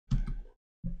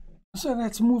So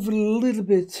let's move a little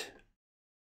bit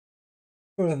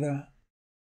further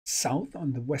south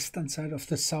on the western side of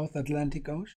the South Atlantic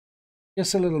Ocean.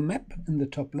 Here's a little map in the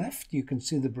top left. You can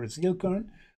see the Brazil current.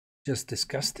 Just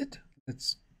discussed it.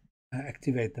 Let's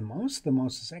activate the mouse. The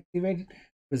mouse is activated.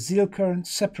 Brazil current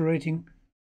separating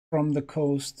from the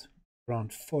coast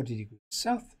around 40 degrees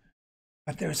south.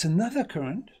 But there's another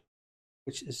current,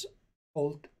 which is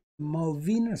called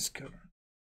Malvinas current.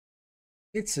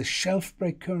 It's a shelf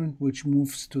break current which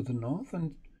moves to the north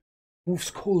and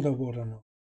moves colder water north.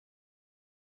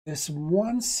 There's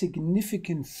one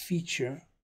significant feature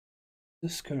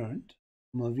this current,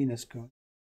 Malvinas current,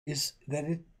 is that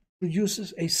it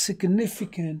produces a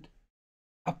significant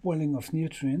upwelling of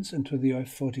nutrients into the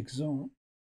euphotic zone,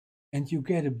 and you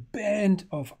get a band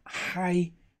of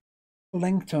high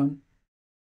plankton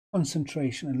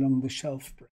concentration along the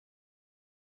shelf break.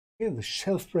 Here, the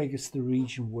shelf break is the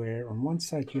region where on one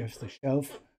side you have the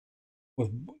shelf with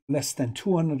less than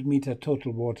 200-meter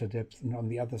total water depth, and on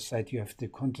the other side you have the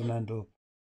continental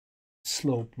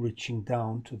slope reaching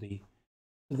down to the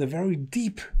very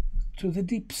deep, to the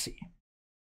deep sea.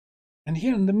 And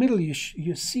here in the middle you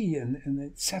see in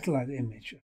a satellite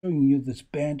image showing you this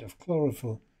band of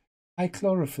chlorophyll, high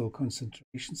chlorophyll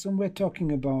concentrations, and we're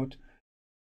talking about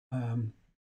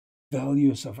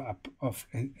values of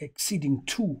exceeding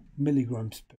 2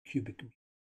 milligrams per cubic meter,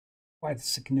 quite a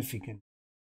significant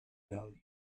value.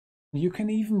 You can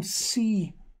even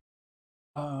see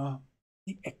the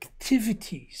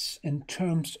activities in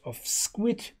terms of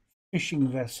squid fishing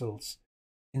vessels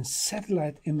in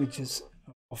satellite images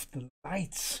of the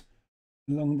lights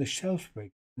along the shelf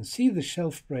break. You can see the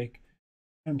shelf break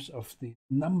in terms of the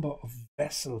number of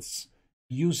vessels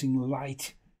using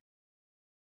light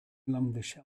along the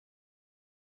shelf.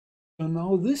 So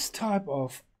now this type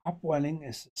of upwelling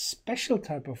is a special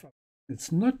type of upwelling.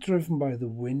 It's not driven by the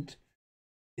wind.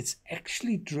 It's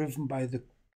actually driven by the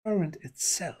current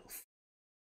itself.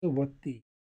 So what the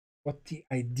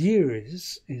idea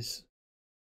is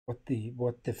what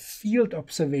the field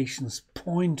observations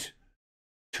point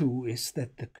to is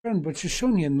that the current, which is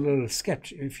shown here in a little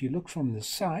sketch, if you look from the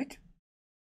side,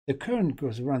 the current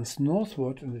runs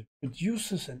northward and it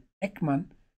produces an Ekman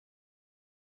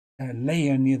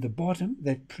layer near the bottom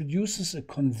that produces a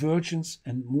convergence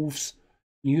and moves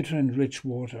nutrient-rich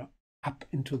water up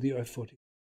into the euphotic.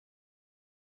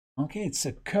 Okay, it's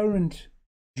a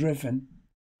current-driven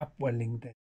upwelling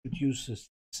that produces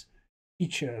this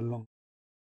feature along.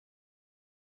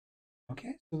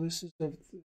 Okay, so this is a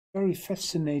very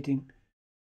fascinating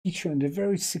feature and a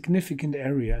very significant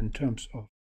area in terms of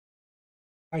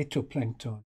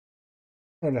phytoplankton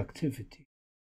productivity.